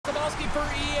Husky for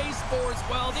EA Sports.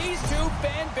 Well, these two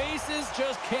fan bases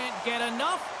just can't get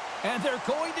enough, and they're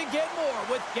going to get more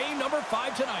with game number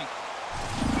 5 tonight.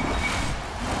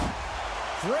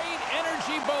 Great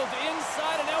energy both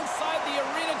inside and outside the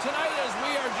arena tonight as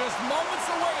we are just moments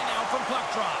away now from puck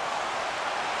drop.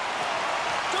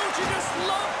 Don't you just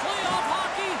love playoff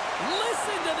hockey?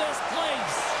 Listen to this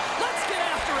place. Let's get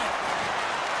after it.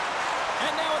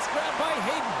 And now it's grabbed by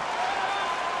Hayden.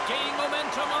 Gaining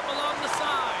momentum up along the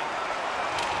side.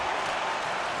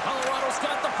 Colorado's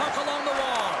got the puck along the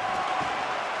wall.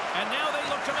 And now they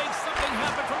look to make something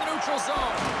happen from the neutral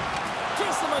zone.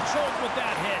 Gives them a jolt with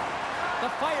that hit.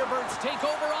 The Firebirds take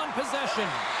over on possession.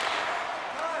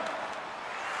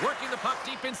 Working the puck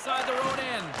deep inside their own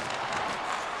end.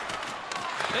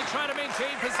 They try to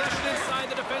maintain possession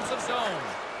inside the defensive zone.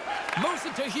 Moves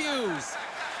it to Hughes.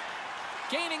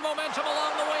 Gaining momentum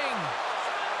along the wing.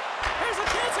 Here's a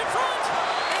chance in front.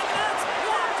 And that's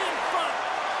blocked in front.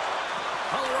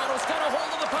 Colorado's got a hold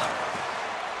of the puck.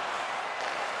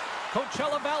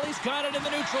 Coachella Valley's got it in the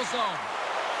neutral zone.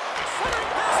 Centering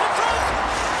pass in front.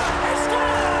 He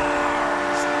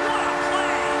scores! What a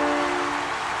play!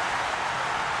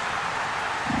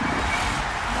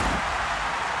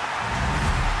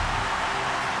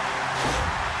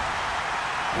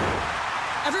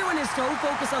 Everyone is so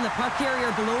focused on the puck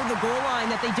carrier below the goal line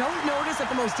that they don't notice that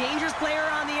the most dangerous player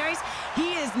on the ice,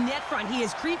 he is net front. He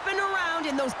is creeping around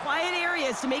in those quiet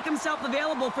areas to make himself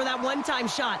available for that one-time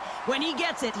shot. When he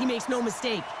gets it, he makes no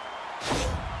mistake.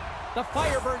 The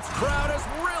Firebirds crowd has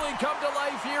really come to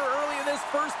life here early in this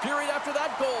first period after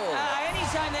that goal.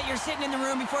 Anytime that you're sitting in the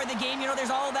room before the game, you know, there's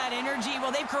all that energy.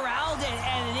 Well, they've corralled it,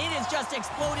 and it has just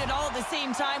exploded all at the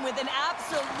same time with an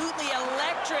absolutely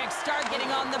electric start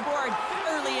getting on the board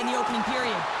early in the opening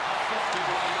period.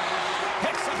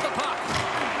 Picks up the puck.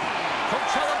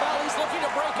 Coachella Valley's looking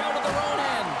to break out of their own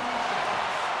end.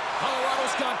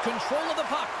 Colorado's got control of the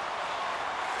puck.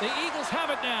 The Eagles have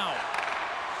it now.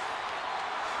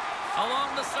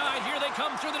 Along the side, here they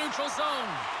come through the neutral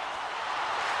zone.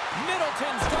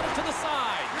 Middleton's got it to the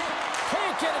side.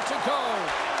 Can't get it to go.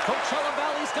 Coachella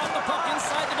Valley's got the puck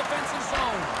inside the defensive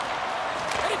zone.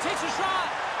 And he takes a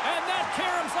shot. And that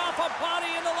caroms off a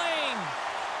body in the lane.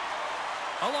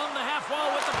 Along the half wall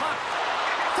with the puck.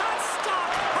 That's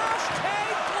stopped.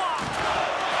 Hashtag blocked.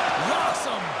 Rocks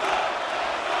him.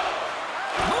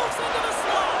 Moves into the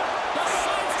slot.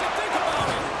 Decides to think about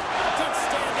it. Good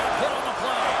stand-up hit on the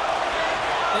play.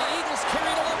 The Eagles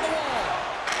carried along the wall.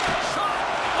 Shot.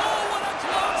 Oh, what a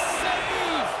glove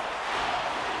save!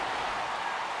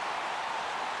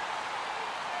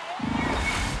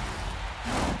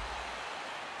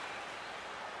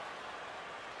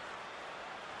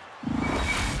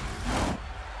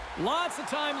 Lots of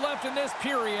time left in this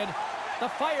period. The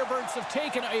Firebirds have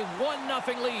taken a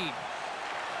 1-0 lead.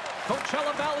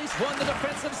 Coachella Valley's won the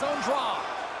defensive zone draw.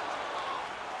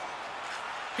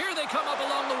 Here they come up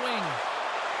along the wing.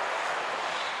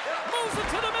 Moves it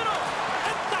to the middle,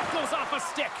 and that goes off a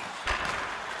stick.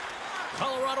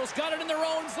 Colorado's got it in their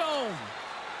own zone.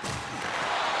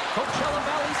 Coachella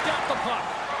Valley's got the puck.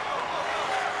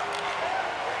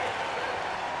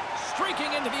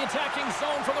 Streaking into the attacking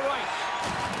zone from the right.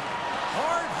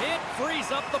 Hard hit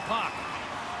frees up the puck.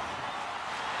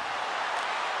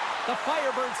 The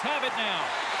Firebirds have it now.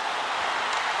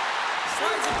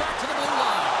 Slides it back to the blue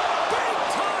line. Big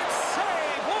time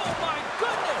save! Oh my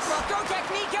goodness! Well, throw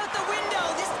technique out the window.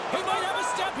 He might have a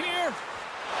step here.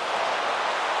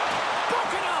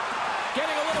 Broken up.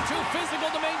 Getting a little too physical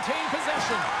to maintain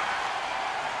possession.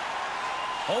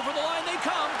 Over the line they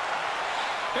come.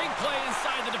 Big play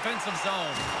inside the defensive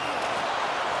zone.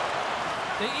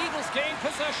 The Eagles gain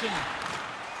possession.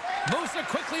 Moves it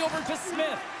quickly over to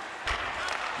Smith.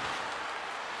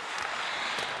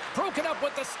 Broken up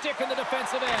with the stick in the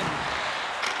defensive end.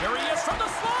 Here he is from the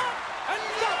slot. And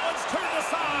that one's turned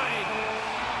aside.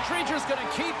 Treacher's going to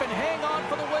keep and hang on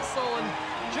for the whistle and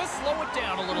just slow it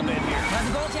down a little bit here. As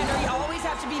a goaltender, you always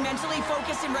have to be mentally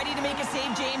focused and ready to make a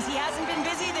save, James. He hasn't been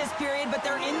busy this period, but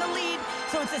they're in the lead,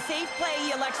 so it's a safe play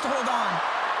he elects to hold on.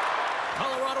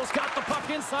 Colorado's got the puck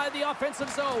inside the offensive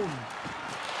zone.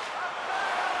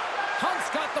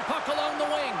 Hunt's got the puck along the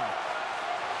wing.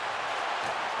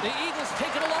 The Eagles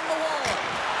take it along the wall.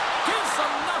 Gives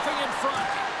them nothing in front.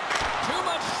 Too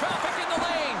much traffic in the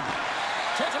lane.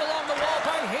 Taken along the wall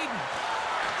by Hayden.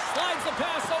 Slides the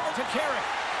pass over to Carrick.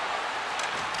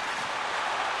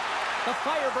 The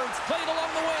Firebirds played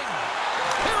along the wing.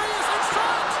 Here he is in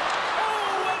front.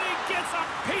 Oh, and he gets a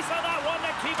piece of that one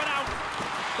to keep it out.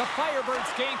 The Firebirds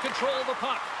gain control of the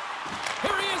puck.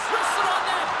 Here he is, wristed on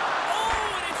net.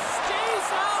 Oh, and it stays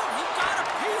out. He got a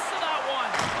piece of that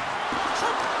one.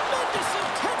 Tremendous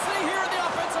intensity here in the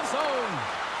offensive zone.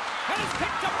 And it's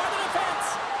picked up by the defense.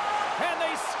 And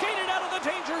they skated out of the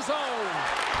danger zone.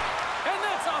 And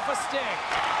that's off a stick.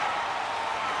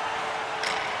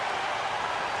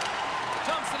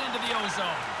 Dumps it into the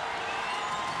O-zone.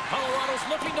 Colorado's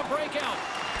looking to break out.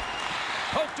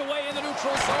 Poked away in the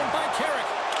neutral zone by Carrick.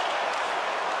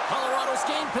 Colorado's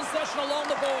gained possession along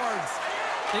the boards.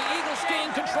 The Eagles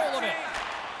gain control of it.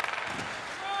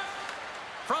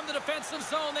 From the defensive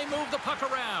zone, they move the puck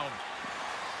around.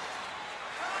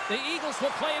 The Eagles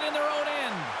will play it in their own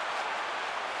end.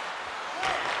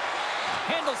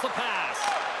 Handles the pass.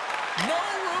 No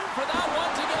room for that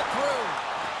one to get through.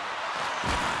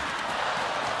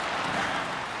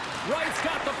 Wright's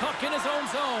got the puck in his own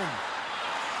zone.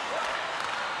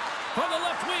 From the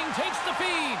left wing, takes the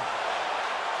feed.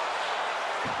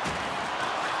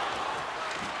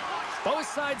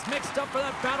 Both sides mixed up for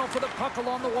that battle for the puck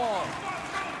along the wall.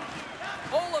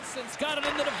 Olofsson's got it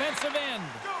in the defensive end.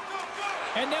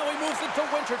 And now he moves it to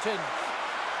Winterton.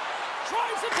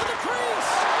 Drives it to the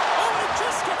crease. Oh, he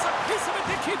just gets a piece of it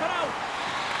to keep it out.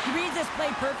 He reads this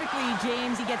play perfectly,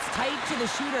 James. He gets tight to the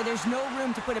shooter. There's no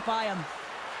room to put it by him.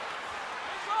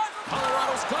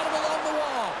 Colorado's got it along the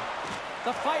wall.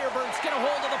 The Firebirds get a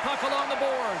hold of the puck along the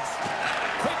boards.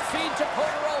 Quick feed to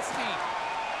Podorowski.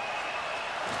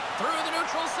 Through the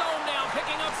neutral zone now,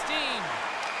 picking up steam.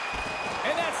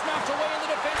 And that's knocked away in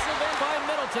the defensive end by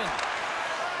Middleton.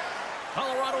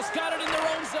 Colorado's got it in their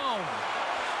own zone.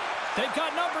 They've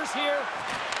got numbers here.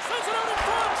 Sends it out in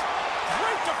front.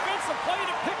 Great defensive play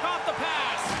to pick off the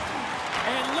pass.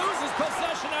 And loses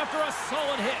possession after a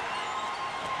solid hit.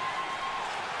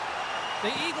 The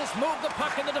Eagles move the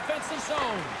puck in the defensive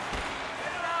zone.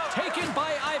 Taken by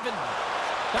Ivan.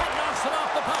 That knocks it off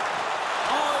the puck.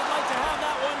 Oh, he'd like to have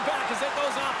that one back as it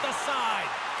goes off the side.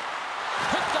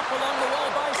 Picked up along the wall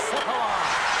by Sepala.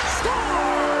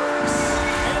 Scores!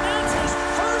 And that's his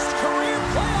first career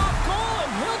playoff goal,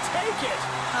 and he'll take it.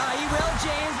 He will,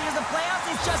 James, because the playoffs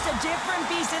is just a different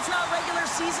beast. It's not regular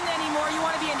season anymore. You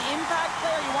want to be an impact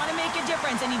player. You want to make a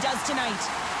difference, and he does tonight.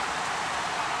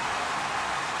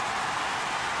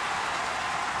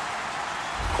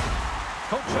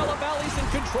 Coachella Valley's in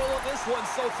control of this one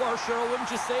so far, Cheryl, wouldn't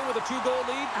you say, with a 2-goal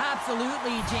lead?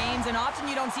 Absolutely, James, and often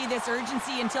you don't see this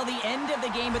urgency until the end of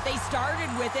the game, but they started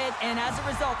with it, and as a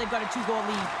result, they've got a 2-goal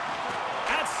lead.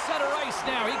 At center ice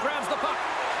now, he grabs the puck.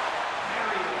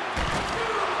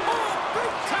 Oh,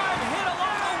 big-time hit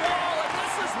along the wall, and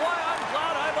this is why I'm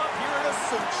glad I'm up here in a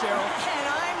suit, Cheryl. And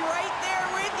I'm right there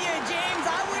with you, James.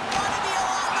 I wouldn't want to be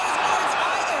along those boards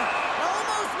either. It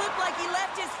almost looked like he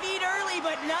left his feet early,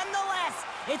 but nonetheless,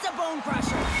 it's a bone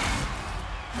crusher.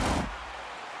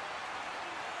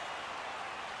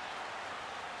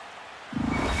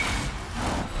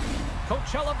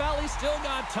 Coachella Valley still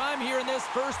got time here in this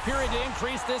first period to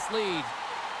increase this lead.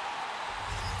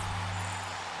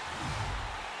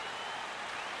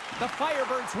 The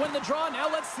Firebirds win the draw. Now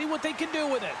let's see what they can do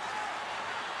with it.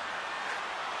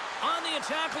 On the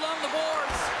attack along the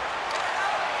boards.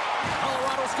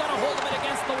 Colorado's got a hold of it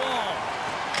against the wall.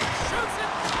 Shoots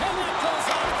it, and that goes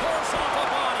on course off a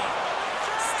body.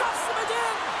 Stuffs him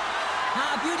again.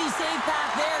 Beauty save back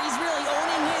there. He's really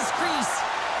owning his crease.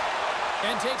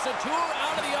 And takes a tour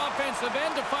out of the offensive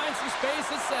end to find some space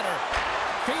at center.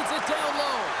 Feeds it down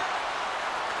low.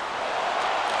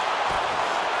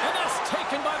 And that's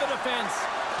taken by the defense.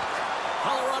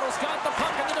 Colorado's got the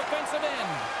puck in the defensive end.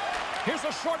 Here's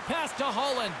a short pass to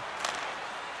Holland.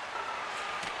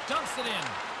 Dumps it in.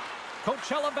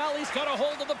 Coachella Valley's got a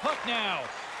hold of the puck now.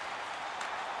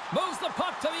 Moves the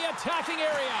puck to the attacking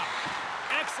area.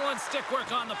 Excellent stick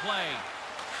work on the play.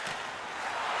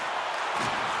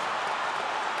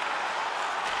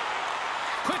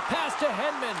 Quick pass to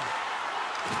Henman.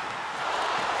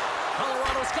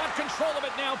 Colorado's got control of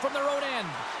it now from their own end.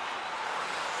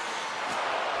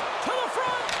 To the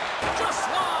front. Just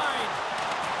wide.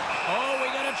 Oh, we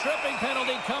got a tripping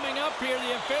penalty coming up here.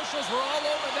 The officials were all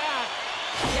over that.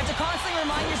 You have to constantly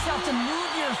remind yourself to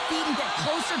move your feet and get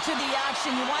closer to the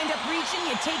action. You wind up reaching,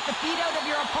 you take the feet out of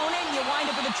your opponent, and you wind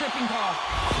up with a tripping call.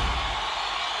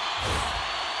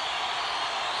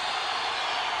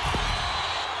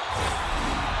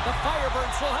 The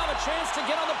Firebirds will have a chance to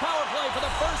get on the power play for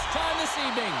the first time this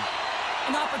evening.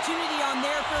 An opportunity on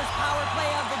their first power play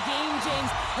of the game,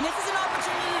 James. And this is an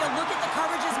opportunity to look at the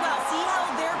coverage as well. See how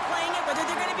they're playing it, whether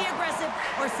they're going to be aggressive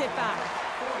or sit back.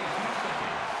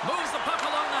 Moves the puck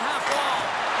along the half wall.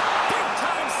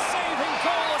 Big-time saving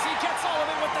goal as he gets all of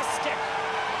it with the stick.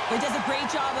 He does a great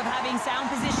job of having sound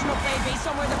positional play based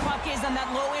on where the puck is on that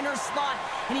low inner slot.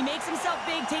 And he makes himself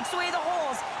big, takes away the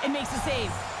holes, and makes a save.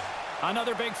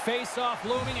 Another big face-off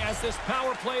looming as this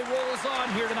power play rolls on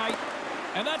here tonight.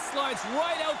 And that slides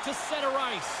right out to center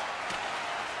ice.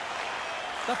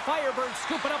 The Firebirds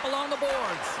scooping up along the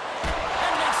boards.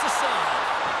 And makes the save.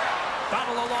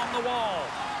 Battle along the wall.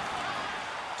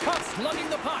 Tuck's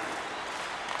lugging the puck.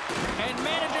 And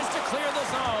manages to clear the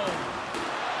zone.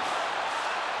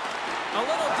 A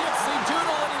little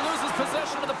dipsy-doodle and he loses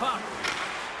possession of the puck.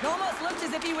 It almost looked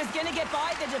as if he was going to get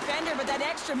by the defender, but that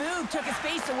extra move took his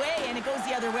space away, and it goes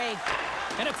the other way.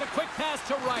 And it's a quick pass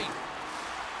to right.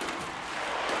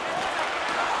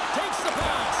 Takes the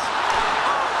pass.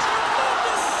 Oh,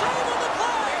 tremendous save on the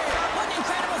play! What an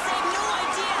incredible save. No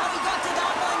idea how he got to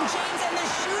that one, James, and the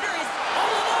shooter is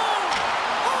all alone.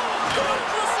 Oh,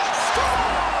 gorgeous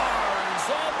scores!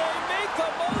 And they make the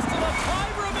most of the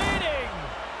time remaining.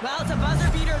 Well, it's a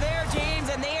buzzer beater there, James,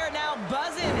 and they are now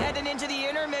buzzing heading into the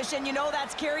intermission. You know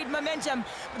that's carried momentum,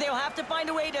 but they'll have to find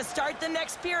a way to start the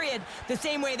next period the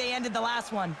same way they ended the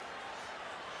last one.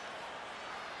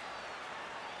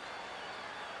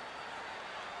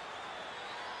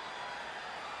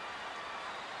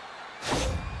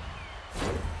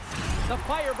 The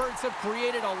Firebirds have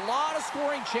created a lot of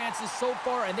scoring chances so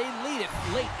far, and they lead it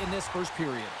late in this first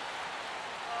period.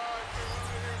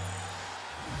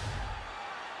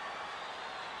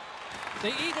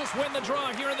 The Eagles win the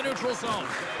draw here in the neutral zone.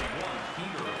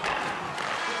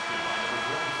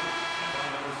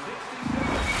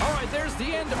 All right, there's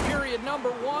the end of period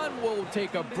number one. We'll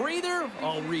take a breather.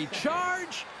 I'll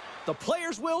recharge. The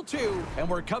players will too. And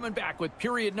we're coming back with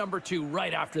period number two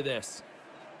right after this.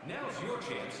 Now's your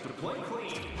chance to play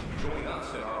clean. Join us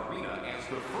at our arena as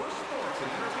the first sports and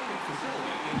entertainment facility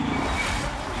in the entire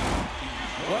country.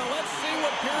 Well, let's see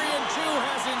what period two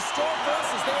has in store for us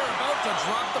as they're about to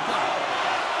drop the puck.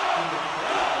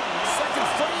 Second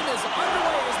frame is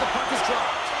underway as the puck is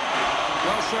dropped.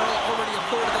 Well, Cheryl, already a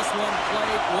third of this one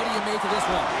played. What do you make of this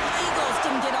one? The Eagles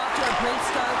didn't get off to a great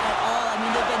start at all. I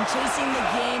mean, they've been chasing the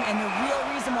game, and the real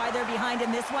reason why they're behind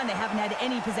in this one, they haven't had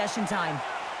any possession time.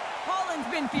 Holland's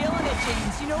been feeling it,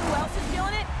 James. You know who else is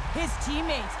feeling it? His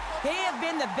teammates. They have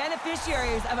been the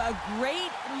beneficiaries of a great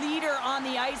leader on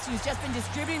the ice who's just been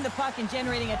distributing the puck and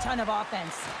generating a ton of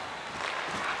offense.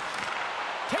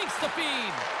 Takes the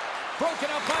feed. Broken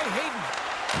up by Hayden.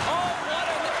 Oh, what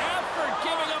an effort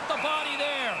giving up the body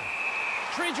there.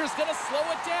 Treacher's going to slow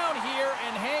it down here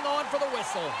and hang on for the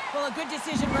whistle. Well, a good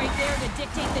decision right there to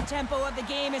dictate the tempo of the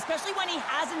game, especially when he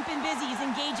hasn't been busy. He's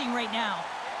engaging right now.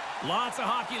 Lots of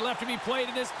hockey left to be played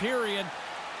in this period.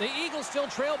 The Eagles still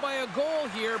trail by a goal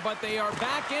here, but they are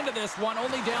back into this one,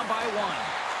 only down by one.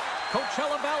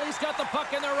 Coachella Valley's got the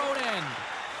puck in their own end.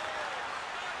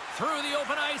 Through the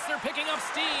open ice, they're picking up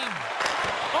steam.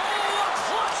 Oh, a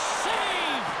clutch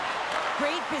save!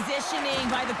 Great positioning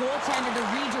by the goaltender to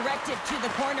redirect it to the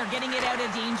corner, getting it out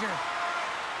of danger.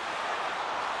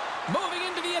 Moving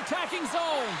into the attacking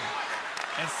zone.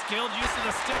 And skilled use of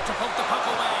the stick to poke the puck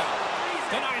away.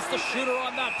 Denies the shooter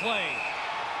on that play.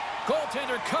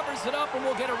 Goaltender covers it up, and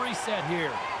we'll get a reset here.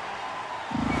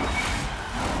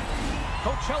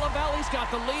 Coachella Valley's got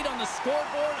the lead on the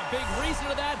scoreboard. A big reason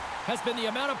to that has been the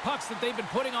amount of pucks that they've been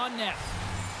putting on net.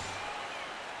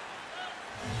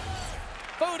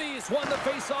 Foodie's won the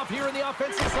faceoff here in the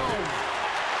offensive zone.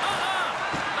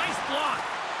 Nice block.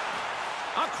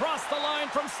 Across the line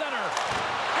from center.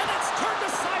 And it's turned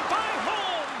aside by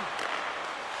home.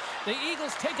 The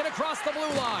Eagles take it across the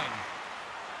blue line.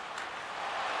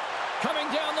 Coming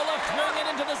down the left wing and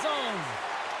into the zone.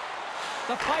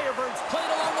 The Firebirds played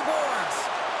along the boards.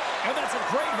 And that's a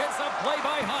great heads-up play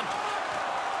by Hunt.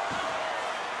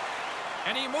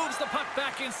 And he moves the puck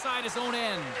back inside his own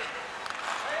end.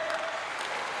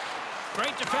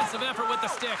 Great defensive effort with the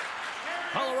stick.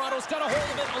 Colorado's got a hold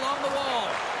of it along the wall.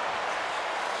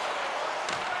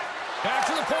 Back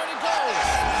to the point it goes.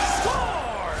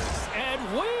 Scores! And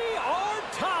we are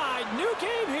tied. New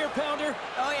game here, Pounder.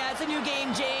 Oh, yeah, it's a new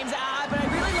game, James. But I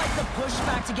really like the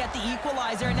pushback to get the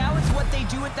equalizer. And now it's what they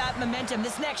do with that momentum.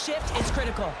 This next shift is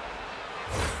critical.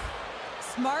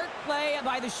 Smart play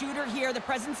by the shooter here. The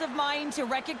presence of mind to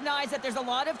recognize that there's a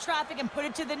lot of traffic and put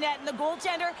it to the net. And the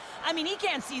goaltender, I mean, he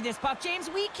can't see this puck, James.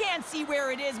 We can't see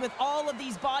where it is with all of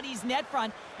these bodies net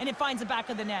front, and it finds the back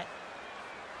of the net.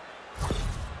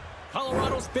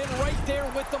 Colorado's been right there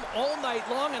with them all night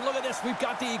long, and look at this, we've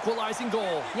got the equalizing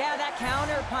goal. Yeah, that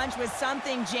counter punch was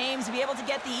something, James, to be able to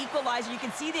get the equalizer. You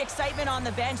can see the excitement on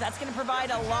the bench. That's going to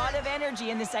provide a lot of energy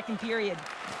in the second period.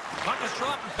 Puck is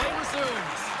dropped and play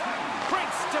resumes. Great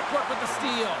stick work with the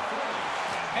steal.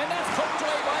 And that's poked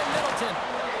away by Middleton.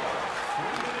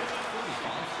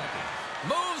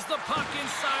 Moves the puck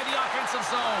inside the offensive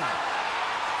zone.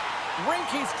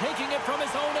 Rinky's taking it from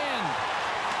his own end.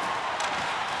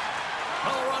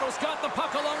 Colorado's got the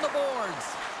puck along the boards.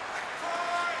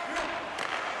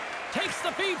 Takes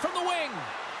the feed from the wing.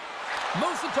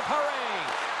 Moves it to Paré.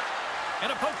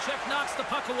 And a poke check knocks the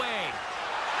puck away.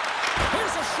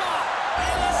 Here's a shot.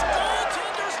 And his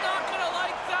goaltender's not going to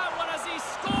like that one as he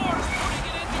scores, putting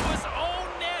it into his own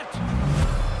net.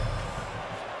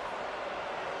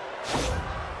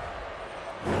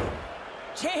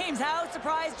 James, how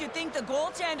surprised do you think the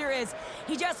goaltender is?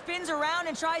 He just spins around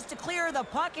and tries to clear the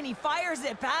puck, and he fires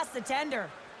it past the tender.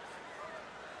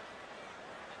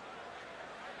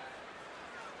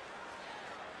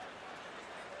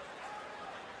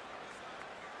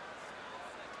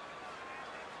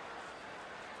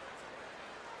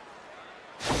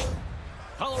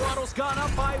 Colorado's gone up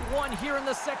by 1 here in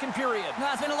the second period.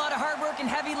 Well, it's been a lot of hard work and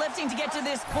heavy lifting to get to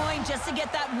this point, just to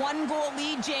get that 1-goal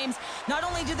lead, James. Not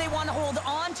only do they want to hold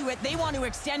on to it, they want to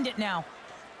extend it now.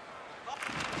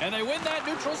 And they win that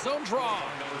neutral zone draw.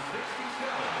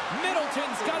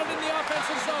 Middleton's got it in the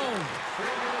offensive zone.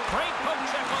 Great poke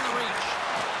check on the reach.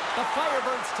 The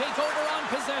Firebirds take over on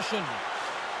possession.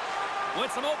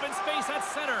 With some open space at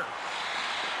center.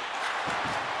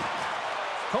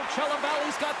 Coachella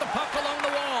Valley's got the puck along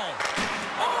the wall.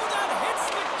 Oh, that hits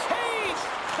the cage!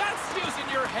 That's using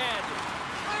your head.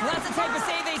 Well, that's the type of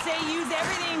save they say use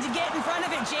everything to get in front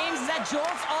of it, James. As that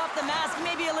jolts off the mask, he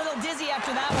may be a little dizzy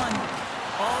after that one.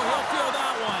 Oh, he'll feel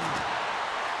that one.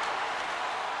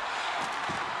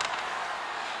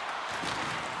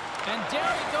 And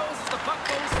there he goes as the puck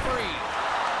goes free.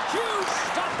 Huge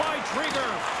stop by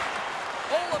Drieger.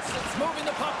 Olofsson's moving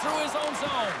the puck through his own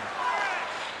zone.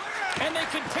 And they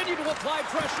continue to apply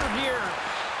pressure here.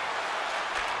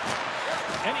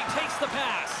 And he takes the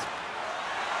pass.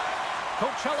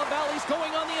 Coachella Valley's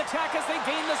going on the attack as they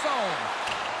gain the zone.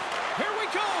 Here we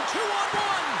go,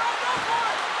 2-on-1.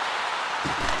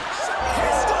 He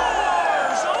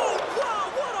scores! Oh, wow,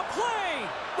 what a play!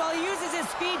 Well, he uses his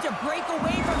speed to break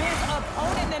away from his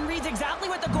opponent, then reads exactly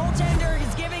what the goaltender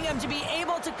is giving him to be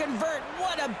able to convert.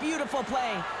 What a beautiful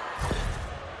play.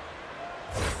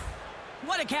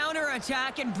 What a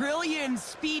counter-attack and brilliant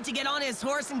speed to get on his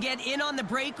horse and get in on the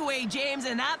breakaway, James.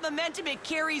 And that momentum, it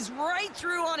carries right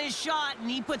through on his shot, and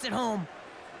he puts it home.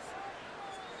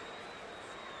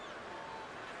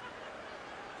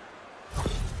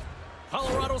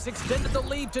 Colorado's extended the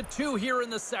lead to 2 here in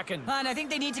the second. And I think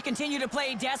they need to continue to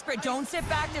play desperate. Don't sit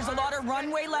back. There's a lot of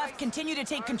runway left. Continue to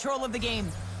take control of the game.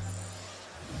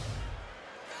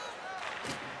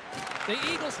 The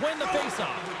Eagles win the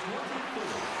faceoff.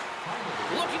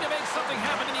 Looking to make something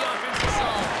happen in the offensive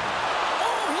zone.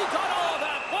 Oh, he got all of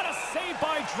that. What a save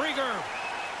by Drieger.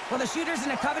 Well, the shooter's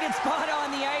in a coveted spot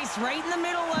on the ice, right in the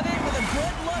middle of it with a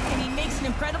good look, and he makes an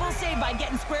incredible save by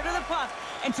getting square to the puck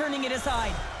and turning it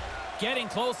aside. Getting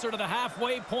closer to the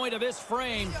halfway point of this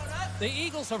frame. The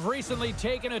Eagles have recently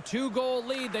taken a 2-goal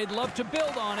lead. They'd love to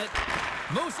build on it.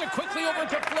 Moves it quickly over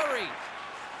to Fleury.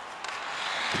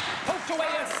 Poked away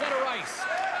at center ice.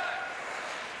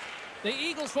 The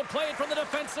Eagles will play it from the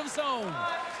defensive zone.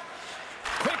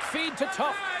 Quick feed to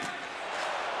Tuff.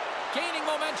 Gaining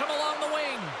momentum along the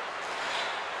wing.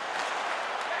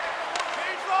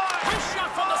 His shot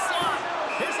from the slot.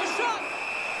 Here's a shot.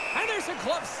 And there's a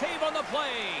glove save on the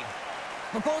play.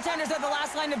 The goaltenders are the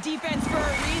last line of defense for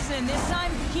a reason. This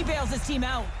time, he bails his team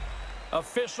out.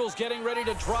 Officials getting ready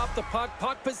to drop the puck.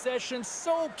 Puck possession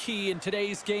so key in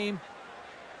today's game.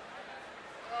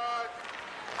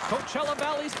 Coachella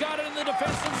Valley's got it in the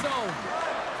defensive zone.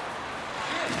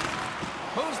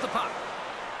 Moves the puck.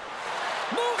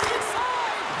 Moves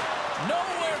inside!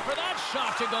 Nowhere for that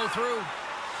shot to go through.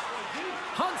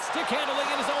 Hunt stick handling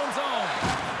in his own zone.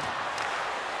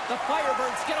 The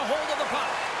Firebirds get a hold of the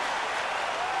puck.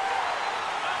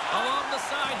 Along the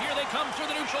side, here they come through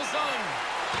the neutral zone.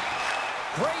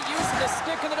 Great use of the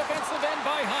stick in the defensive end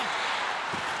by Hunt.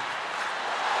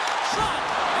 Shot!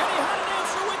 And he had an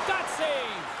answer with that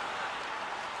save.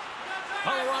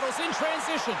 Colorado's in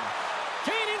transition.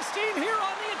 Gaining steam here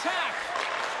on the attack.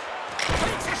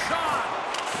 Takes a shot.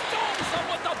 Stones him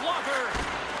with the blocker.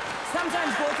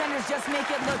 Sometimes goaltenders just make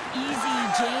it look easy,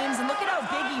 James. And look at how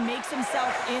big he makes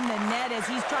himself in the net as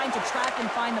he's trying to track and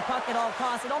find the puck at all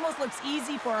costs. It almost looks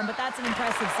easy for him, but that's an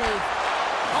impressive save.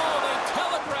 Oh, they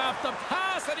telegraphed the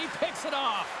pass, and he picks it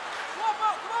off. Come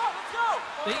on, let's go!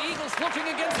 The Eagles looking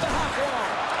against the half wall.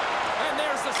 And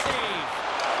there's the save.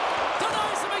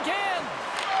 Denies him again.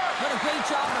 What a great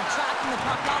job of tracking the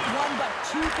puck. Not 1, but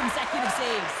 2 consecutive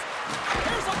saves.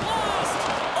 Here's a blast.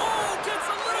 Oh, gets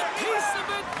a little piece of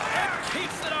it and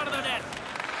keeps it out of the net.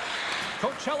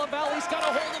 Coachella Valley's got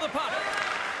a hold of the puck.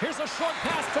 Here's a short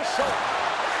pass to Schultz.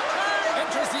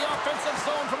 Enters the offensive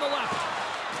zone from the left.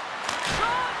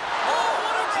 Shot! Oh,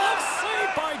 what a glove save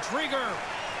by Drieger.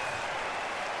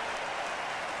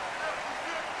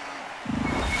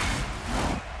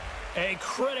 A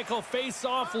critical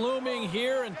face-off looming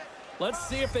here, and let's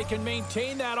see if they can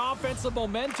maintain that offensive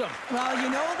momentum. Well, you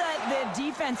know that the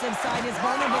defensive side is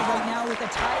vulnerable right now with a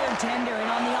tired tender, and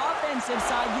on the offensive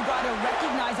side, you got to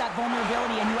recognize that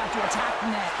vulnerability, and you have to attack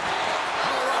the net.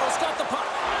 Colorado's got the puck.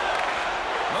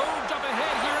 Moved up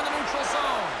ahead here in the neutral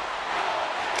zone.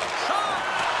 Shot!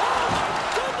 Oh, my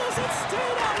goodness, it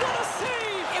stayed out. What a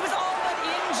save! It was all but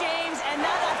in, James, and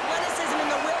that athleticism and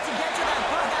the will to get to that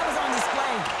puck, that was on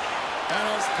display. And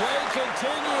as play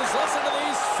continues, listen to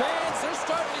these fans. They're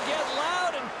starting to get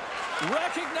loud and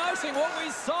recognizing what we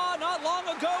saw not long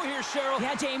ago here, Cheryl.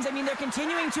 Yeah, James, I mean, they're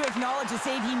continuing to acknowledge the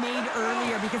save he made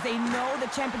earlier because they know the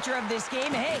temperature of this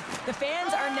game. Hey, the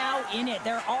fans are now in it.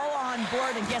 They're all on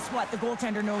board, and guess what? The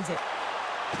goaltender knows it.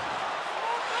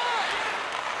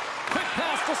 Quick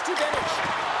pass to Studenic.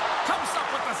 Comes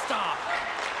up with the stop.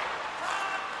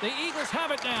 The Eagles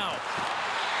have it now.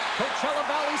 Coachella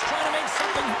Valley's trying to make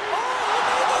something. Oh, he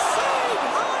made the save!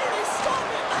 How did he stop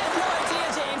it? I have no idea,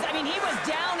 James. I mean, he was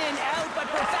down and out, but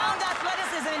profound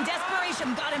athleticism and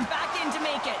desperation got him back in to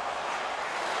make it.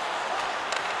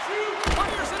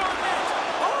 Fires it on net.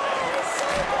 Oh, he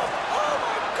saved it! Oh,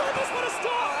 my goodness, what a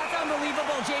stop! Oh, that's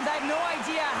unbelievable, James. I have no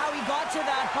idea how he got to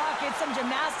that puck. It's some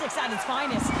gymnastics at its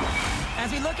finest. As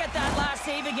we look at that last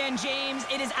save again, James,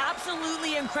 it is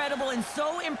absolutely incredible and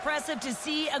so impressive to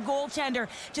see a goaltender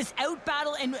just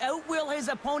out-battle and out-will his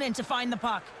opponent to find the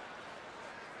puck.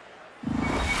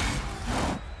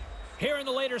 Here in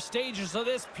the later stages of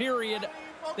this period,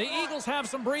 the Eagles have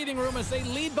some breathing room as they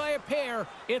lead by a pair.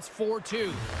 It's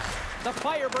 4-2. The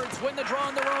Firebirds win the draw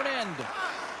on their own end.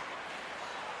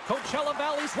 Coachella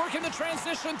Valley's working the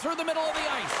transition through the middle of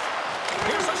the ice.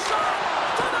 Here's a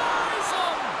shot! Denies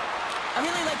him! I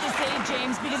really like this save,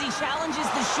 James, because he challenges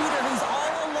the shooter who's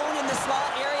all alone in the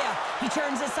slot area. He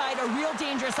turns aside a real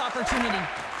dangerous opportunity.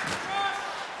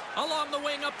 Along the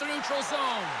wing up the neutral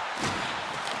zone.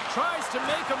 Tries to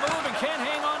make a move and can't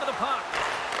hang on to the puck.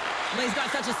 Well, he's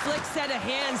got such a slick set of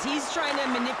hands. He's trying to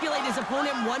manipulate his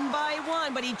opponent one by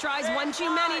one, but he tries one too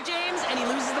many, James, and he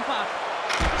loses the puck.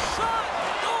 Shot!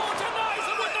 Oh, denies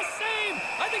him with the save!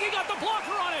 I think he got the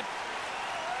blocker on it.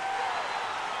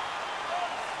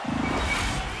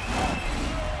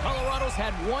 Colorado's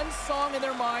had one song in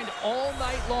their mind all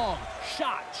night long.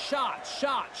 Shot, shot,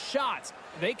 shot, shots.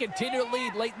 They continue to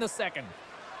lead late in the second.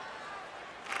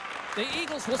 The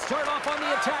Eagles will start off on the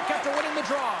attack after winning the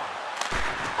draw.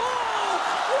 Oh,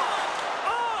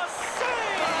 what a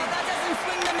save! That doesn't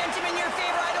swing momentum in your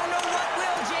favor. I don't know what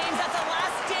will, James. That's a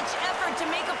last-ditch effort to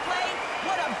make a play.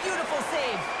 What a beautiful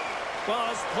save.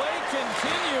 Well, as play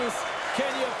continues,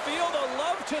 can you feel the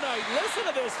love tonight?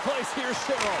 Listen to this place here,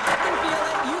 Cheryl. I can feel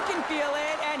it, you can feel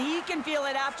it, and he can feel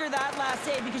it after that last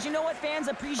save. Because you know what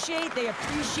fans appreciate? They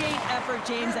appreciate effort,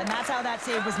 James, and that's how that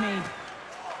save was made.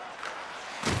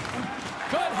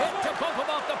 Good hit to bump him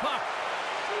off the puck.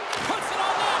 Puts it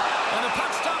on net. And the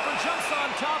puck stopper jumps on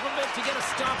top of it to get a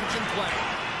stoppage in play.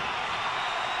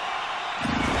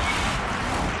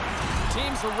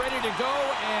 Teams are ready to go,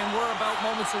 and we're about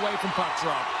moments away from puck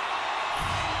drop.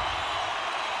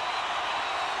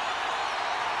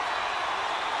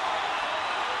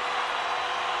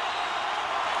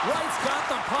 Wright's got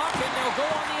the puck, and they'll go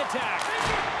on the attack.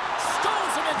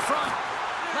 Stones him in front.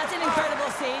 That's an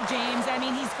incredible save, James. I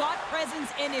mean, he's got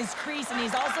presence in his crease, and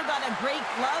he's also got a great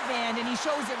glove hand, and he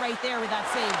shows it right there with that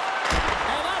save.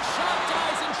 And that shot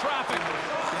dies in traffic.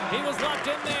 He was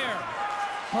locked in there.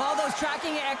 All those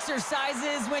tracking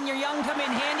exercises when you're young come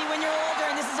in handy when you're older,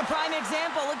 and this is a prime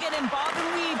example. Look at him bob and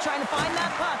weave, trying to find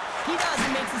that puck. He does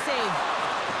and makes the save.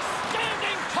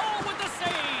 Standing tall with the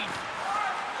save.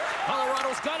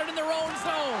 Colorado's got it in their own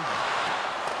zone.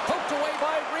 Poked away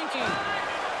by Rinky.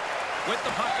 With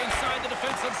the puck inside the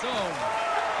defensive zone.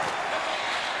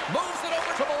 Moves it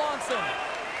over to Melanson.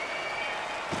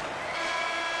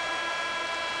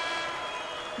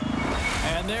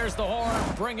 And there's the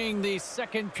horn, bringing the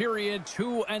second period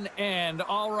to an end.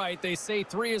 All right, they say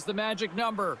 3 is the magic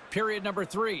number. Period number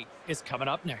 3 is coming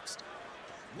up next.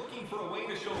 Looking for a way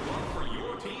to show love for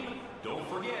your team? Don't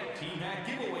forget, Team Hat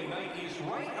Giveaway Night is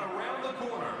right around the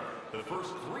corner. The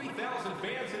first 3,000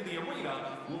 fans in the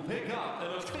arena will pick up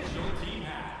an official team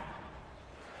hat.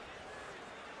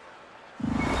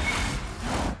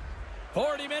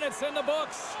 40 minutes in the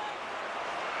books.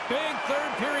 Big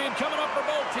third period coming up for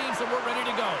both teams, and we're ready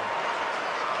to go.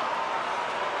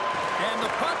 And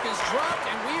the puck is dropped,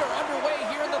 and we are underway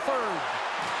here in the third.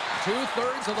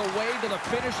 2/3 of the way to the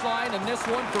finish line in this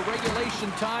one for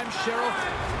regulation time. Cheryl,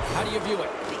 how do you view it?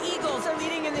 The Eagles are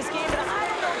leading in this game, but I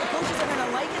don't know if the coaches are going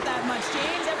to like it that much,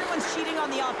 James. Everyone's cheating on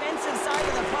the offensive side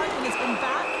of the puck, and it's been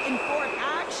back and forth,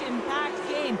 action-packed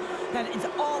game that it's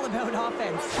all about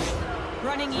offense.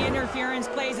 Running interference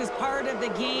plays is part of the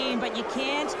game, but you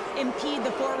can't impede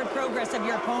the forward progress of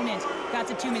your opponent.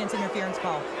 That's a 2 minutes interference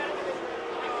call.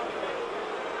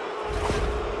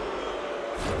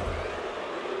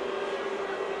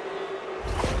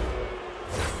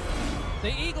 The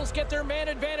Eagles get their man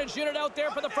advantage unit out there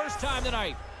for the first time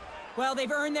tonight. Well,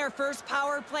 they've earned their first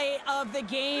power play of the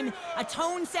game. A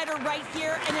tone setter right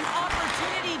here and an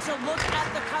opportunity to look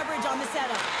at the coverage on the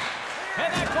setup. And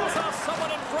that goes off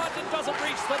someone in front and doesn't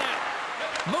reach the net.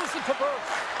 Moves it to Burke.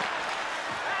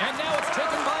 And now it's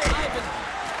taken by Ivan.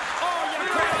 Oh, yeah,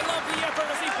 I love the effort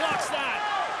as he blocks that.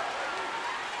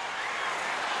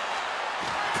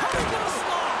 Coming to the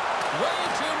slot. Way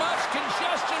too much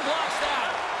congestion blocks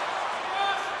that.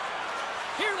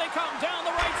 Here they come down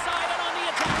the right side and on the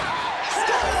attack.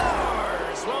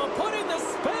 Scores! Well, putting the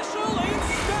special in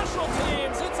special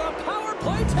teams. It's a power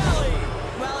play tally.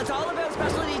 Well, it's all about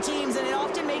specialty teams, and it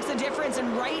often makes a difference.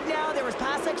 And right now, there was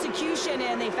pass execution,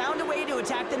 and they found a way to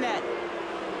attack the net.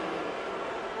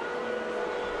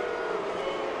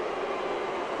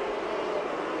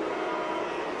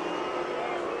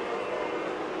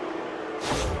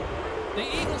 The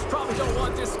Eagles probably don't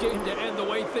want this game to end the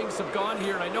way things have gone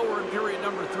here. And I know we're in period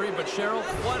number 3, but Cheryl,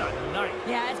 what a night.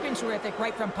 Yeah, it's been terrific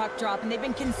right from puck drop, and they've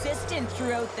been consistent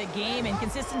throughout the game, and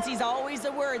consistency is always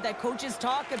a word that coaches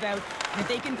talk about. And if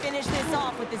they can finish this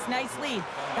off with this nice lead,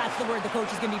 that's the word the coach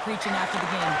is going to be preaching after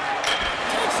the game.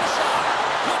 Takes a shot.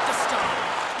 With the stop.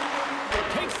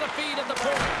 Takes the feed of the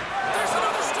point. There's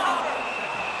another stop.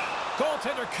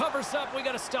 Goaltender covers up. We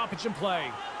got a stoppage in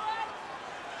play.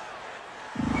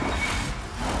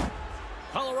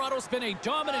 Colorado's been a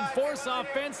dominant force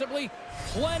offensively.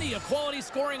 Plenty of quality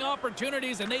scoring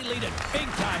opportunities, and they lead it big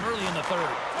time early in the third.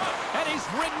 And he's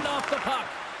ridden off the puck.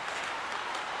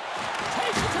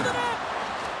 Takes it to the net.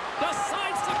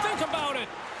 Decides to think about it.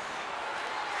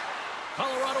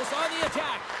 Colorado's on the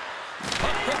attack.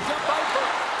 Puck picked up by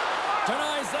Burke.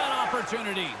 Denies that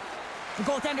opportunity. The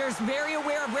goaltender is very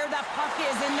aware of where that puck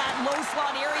is in that low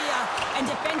slot area and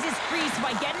defends his crease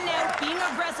by getting out, being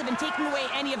aggressive, and taking away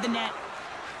any of the net.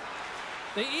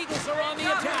 The Eagles are on the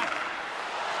attack.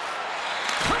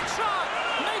 Quick shot!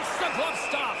 Makes the glove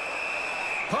stop.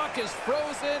 Puck is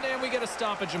frozen, and we get a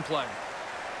stoppage in play.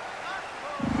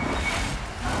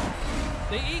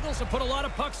 The Eagles have put a lot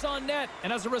of pucks on net,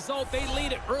 and as a result, they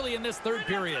lead it early in this third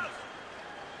period.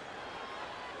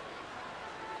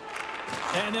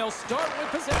 And they'll start with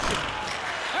possession.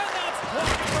 And that's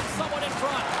blocked from someone in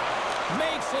front.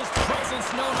 Makes his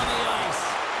presence known on the ice.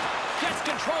 Gets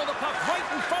control of the puck right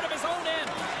in front of his own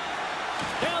end.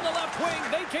 Down the left wing,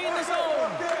 they gain the zone.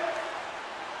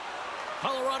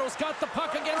 Colorado's got the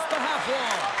puck against the half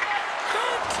wall.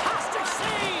 Fantastic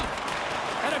save!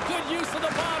 And a good use of the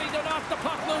body to knock the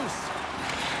puck loose.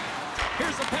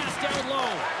 Here's a pass down low.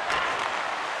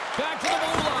 Back to the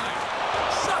blue line.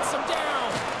 Shuts him down.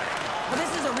 Well,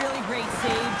 this is a really great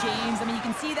save, James. I mean, you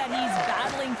can see that he's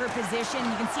battling for position.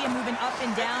 You can see him moving up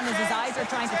and down as his eyes are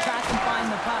trying to track and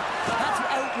find the puck. That's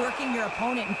outworking your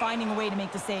opponent and finding a way to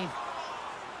make the save.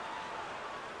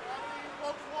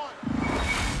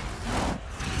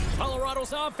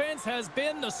 Colorado's offense has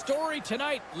been the story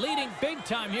tonight, leading big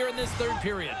time here in this third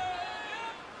period.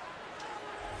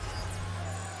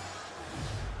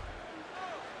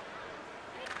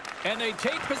 And they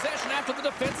take possession after the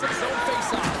defensive zone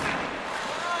faceoff.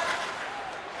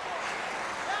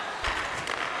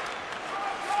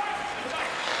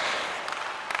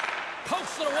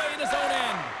 Pokes it away in his own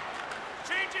end.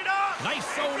 Change it up!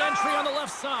 Nice zone entry on the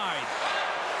left side.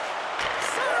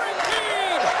 Centering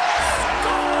feed!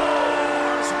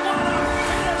 Scores! What a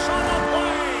finish on the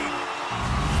play!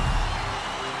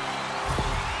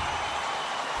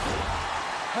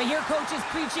 But your coach is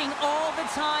preaching all the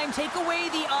time. Take away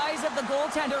the eyes of the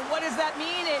goaltender. What does that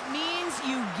mean? It means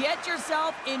you get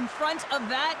yourself in front of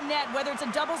that net, whether it's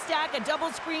a double stack, a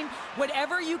double screen,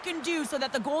 whatever you can do so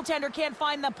that the goaltender can't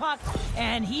find the puck.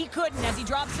 And he couldn't. As he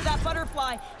drops to that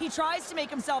butterfly, he tries to make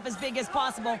himself as big as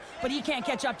possible, but he can't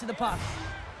catch up to the puck.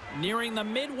 Nearing the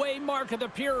midway mark of the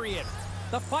period,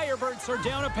 the Firebirds are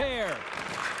down a pair.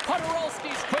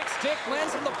 Podorowski's quick stick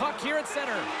lands on the puck here at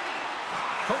center.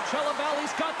 Coachella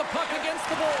Valley's got the puck against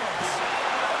the boards.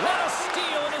 What a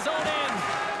steal in his own end.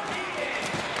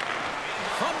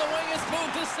 From the wing is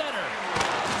moved to center.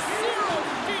 Zero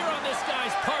fear on this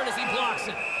guy's part as he blocks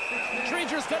it.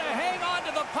 Ranger's going to hang on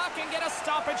to the puck and get a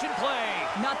stoppage in play.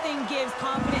 Nothing gives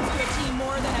confidence to a team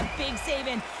more than a big save,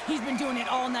 and he's been doing it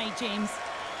all night, James.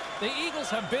 The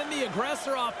Eagles have been the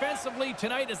aggressor offensively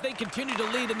tonight as they continue to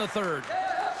lead in the third.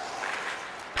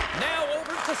 Now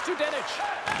over to Studenic.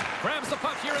 Grabs the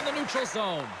puck here in the neutral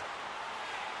zone.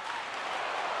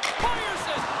 Fires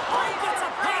it! Oh, he gets a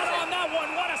pad on that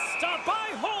one. What a stop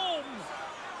by Holmes!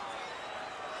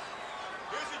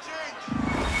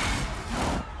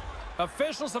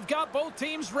 Officials have got both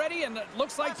teams ready, and it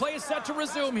looks like play is set to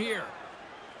resume here.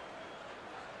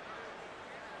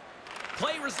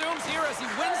 Play resumes here as he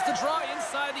wins the draw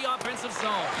inside the offensive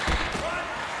zone.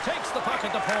 Takes the puck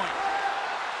at the point.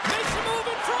 Makes a move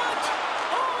in front.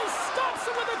 Oh, he stops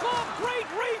it with a glove. Great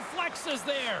reflexes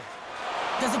there.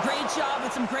 Does a great job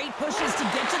with some great pushes to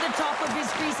get to the top of his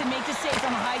crease and make the save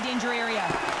from a high-danger area.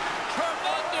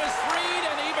 Tremendous read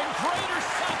and even greater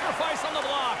sacrifice on the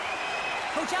block.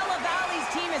 Coachella Valley's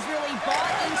team has really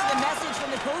bought into the message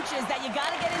from the coaches that you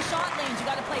got to get in shot lanes. You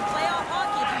got to play playoff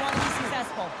hockey if you want to be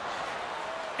successful.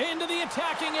 Into the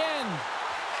attacking end.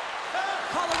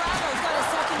 Colorado's got a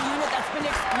second unit that's been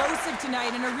explosive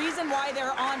tonight, and a reason why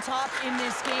they're on top in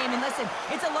this game. And listen,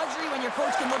 it's a luxury when your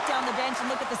coach can look down the bench and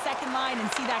look at the second line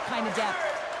and see that kind of depth.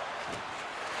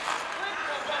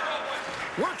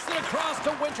 Works it across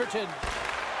to Winterton.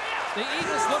 The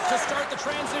Eagles look to start the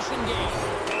transition game.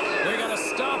 They got a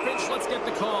stoppage. Let's get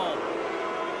the call.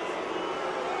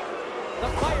 The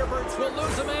Firebirds will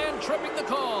lose a man, tripping the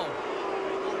call.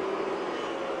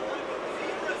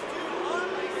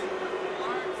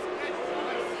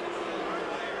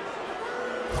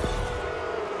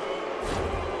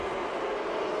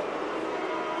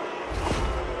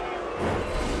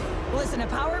 Listen, a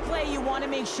power play, you want to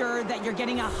make sure that you're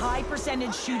getting a high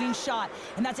percentage shooting shot.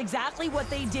 And that's exactly what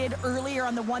they did earlier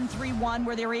on the 1-3-1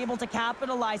 where they were able to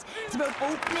capitalize. It's about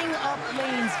opening up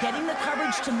lanes, getting the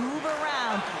coverage to move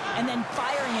around, and then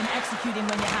firing and executing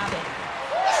when you have it.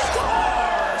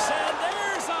 Scores! And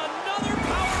there's another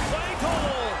power play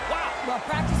goal. Wow. Well,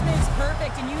 practice makes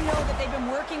perfect, and you know that they've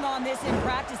been working on this in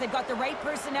practice. They've got the right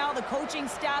personnel. The coaching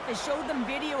staff has showed them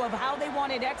video of how they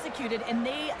want it executed, and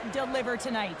they deliver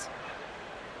tonight.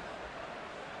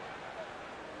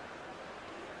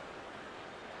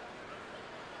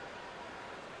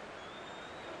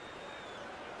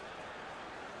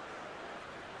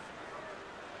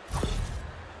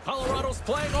 Colorado's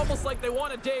playing almost like they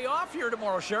want a day off here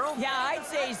tomorrow, Cheryl. Yeah, I'd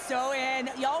say so, and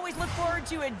you always look forward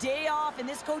to a day off, and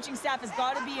this coaching staff has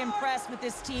got to be impressed with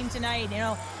this team tonight. You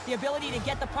know, the ability to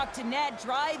get the puck to net,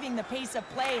 driving the pace of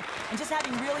play, and just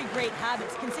having really great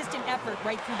habits, consistent effort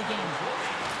right through the game.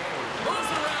 Moves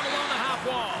it around along the half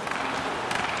wall.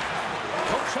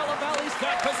 Coachella Valley's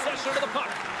got possession of the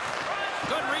puck.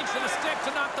 Good reach to the stick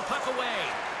to knock the puck away.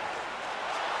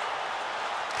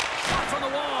 Shot from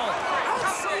the wall.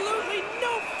 Absolutely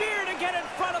no fear to get in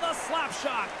front of the slap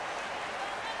shot.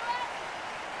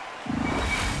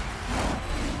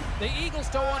 The Eagles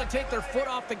don't want to take their foot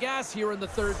off the gas here in the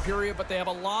third period, but they have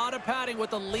a lot of padding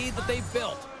with the lead that they've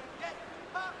built.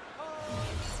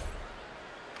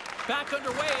 Back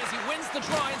underway as he wins the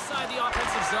draw inside the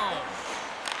offensive zone.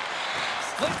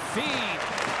 Split feed.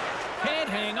 Can't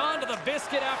hang on to the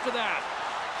biscuit after that.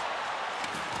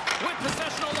 With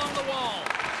possession along the wall.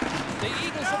 The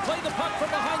Eagles will play the puck from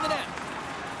behind the net.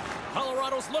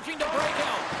 Colorado's looking to break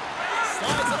out.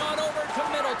 Slides it on over to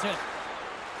Middleton.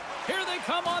 Here they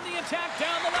come on the attack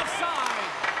down the left side.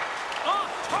 Off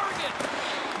target.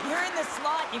 You're in the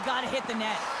slot, you got to hit the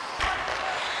net.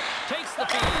 Takes the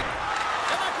feed.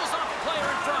 And that goes off a player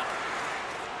in front.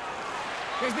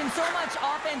 There's been so much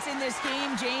offense in this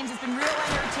game, James. It's been real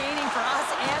entertaining for us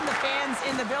and the fans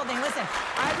in the building. Listen,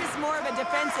 I was more of a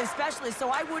defensive specialist,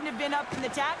 so I wouldn't have been up in the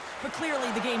attack, but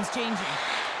clearly the game's changing.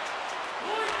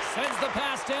 Sends the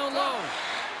pass down low.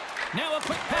 Now a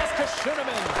quick pass to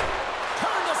Schoenemann.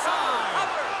 Turned aside.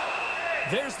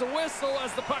 There's the whistle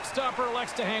as the puck stopper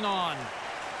elects to hang on.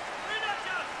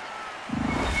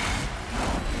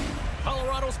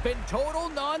 Colorado's been total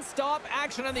non-stop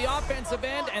action on the offensive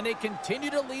end, and they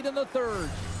continue to lead in the third.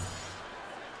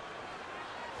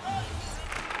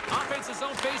 Offensive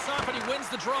zone face-off, and he wins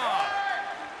the draw.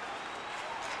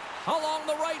 Along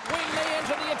the right wing, they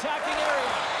enter the attacking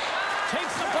area.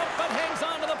 Takes the bump, but hangs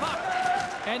on to the puck.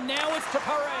 And now it's to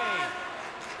Paré.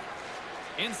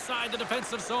 Inside the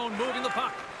defensive zone, moving the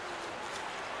puck.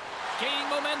 Gaining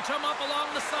momentum up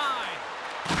along the side.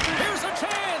 Here's a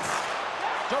chance!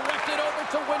 Directed over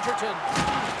to Winterton.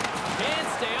 Can't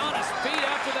stay on his feet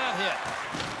after that hit.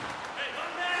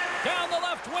 Down the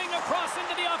left wing, across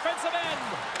into the offensive end.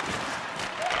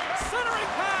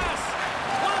 Centering pass.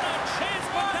 What a chance,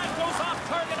 but that goes off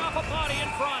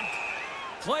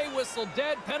Play whistle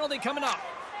dead. Penalty coming up.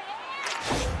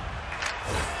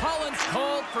 Holland's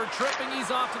called for tripping. He's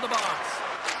off to the box.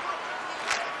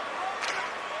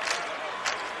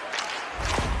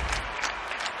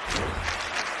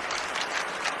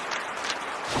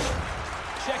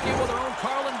 Check in with our own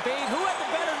Carlin Bade, who had the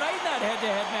better night in that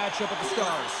head-to-head matchup with the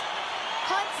Stars.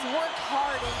 Hunt's worked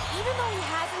hard, and even though he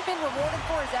hasn't been rewarded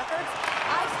for his efforts,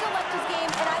 I still liked his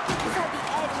game, and I think he's had the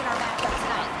edge in our matchup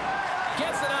tonight.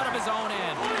 Gets it out of his own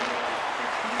end.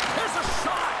 There's a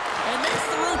shot, and makes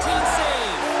the routine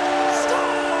save.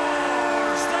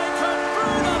 Scores! They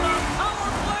convert on the power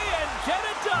play and get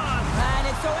it done. And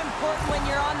it's so important when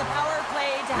you're on the power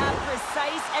play to have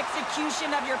precise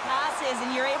execution of your passes,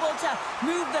 and you're able to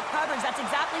move the coverage. That's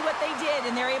exactly what they did,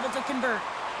 and they're able to convert.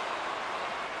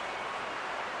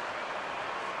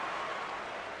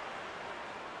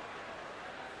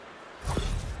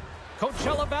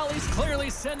 Coachella Valley's clearly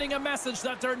sending a message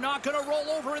that they're not going to roll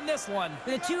over in this one.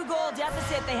 With a 2-goal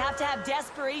deficit, they have to have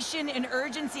desperation and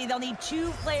urgency. They'll need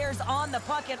 2 players on the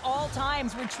puck at all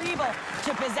times. Retrieval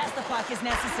to possess the puck is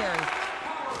necessary.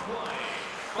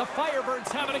 The Firebirds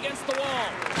have it against the wall.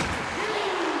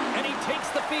 And he takes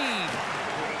the feed.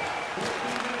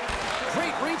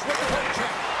 Great reach with the hook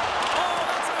check. Oh,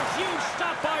 that's a huge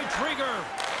stop by Trigger.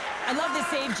 I love this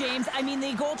save, James. I mean,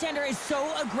 the goaltender is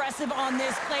so aggressive on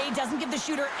this play. Doesn't give the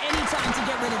shooter any time to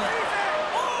get rid of it.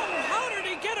 Oh, how did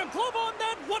he get a glove on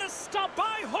that? What a stop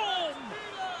by Holm.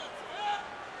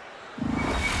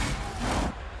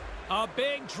 A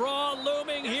big draw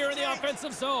looming here in the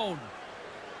offensive zone.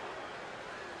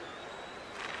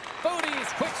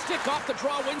 Bodie's quick stick off the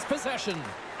draw wins possession.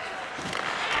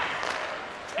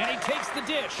 And he takes the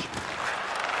dish.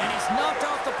 And he's knocked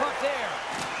off the puck there.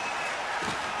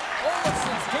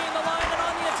 Olafson's gained the line and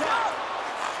on the attack.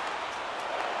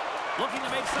 Looking to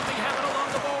make something happen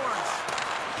along the boards.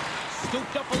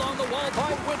 Scooped up along the wall by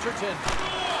Winterton.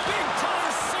 Big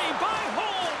time save by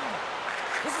Holm.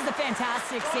 This is a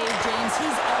fantastic save, James.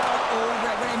 He's all over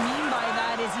it. What I mean by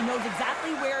that is he knows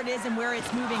exactly where it is and where it's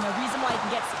moving. A reason why he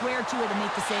can get square to it and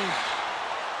make the save.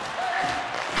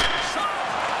 Shot!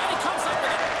 And he comes up with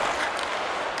it.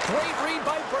 Great read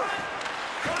by Burke.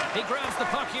 He grabs the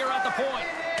puck here at the point.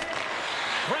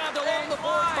 Grabbed along the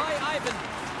boards by Ivan.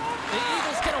 The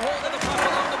Eagles get a hold of the puck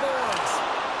along the boards.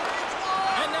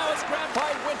 And now it's grabbed by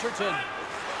Winterton.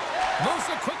 Moves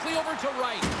it quickly over to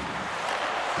right.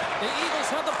 The Eagles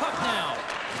have the puck now.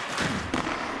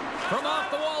 From off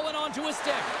the wall and onto his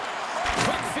stick.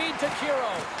 Quick feed to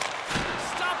Kiro.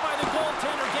 Stopped by the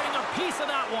goaltender, getting a piece of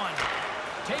that one.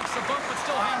 Takes a bump but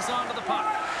still hangs on to the puck.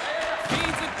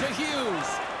 Feeds it to Hughes.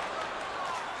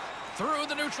 Through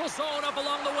the neutral zone up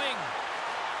along the wing.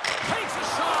 Takes a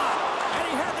shot, and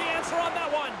he had the answer on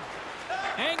that one.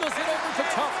 Angles it over to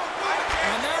Tuck.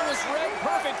 And that was read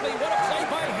perfectly. What a play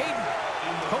by Hayden.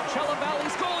 Coachella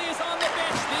Valley's goalie is on the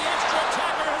bench. The extra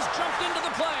attacker has jumped into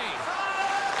the play.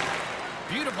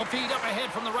 Beautiful feed up ahead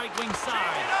from the right wing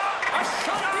side. A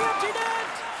shot at the empty net.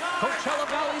 Coachella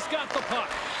Valley's got the puck.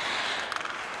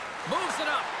 Moves it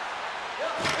up.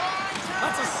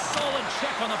 That's a solid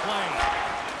check on the play.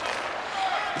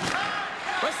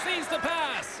 Receives the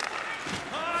pass.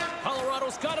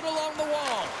 Colorado's got it along the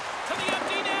wall. To the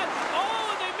empty net.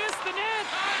 Oh, and they missed the net.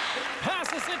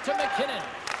 Passes it to McKinnon.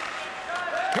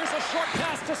 Here's a short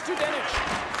pass to Studenic.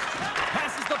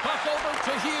 Passes the puck over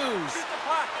to Hughes.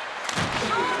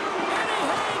 And he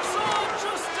hangs on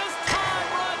just as time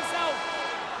runs out.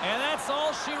 And that's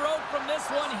all she wrote from this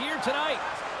one here tonight.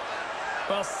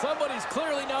 Well, somebody's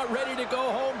clearly not ready to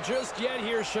go home just yet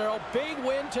here, Cheryl. Big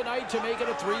win tonight to make it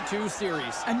a 3-2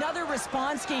 series. Another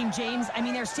response game, James. I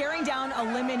mean, they're staring down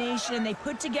elimination, and they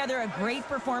put together a great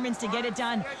performance to get it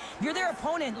done. If you're their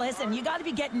opponent, listen, you got to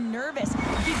be getting nervous.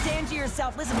 You keep saying to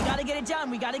yourself, listen, we got to get it done.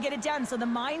 We got to get it done. So the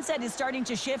mindset is starting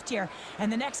to shift here.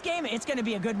 And the next game, it's going to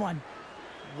be a good one.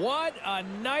 What a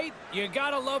night. You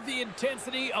gotta love the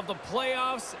intensity of the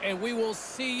playoffs, and we will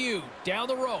see you down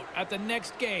the road at the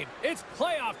next game. It's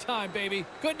playoff time, baby.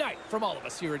 Good night from all of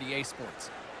us here at EA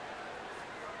Sports.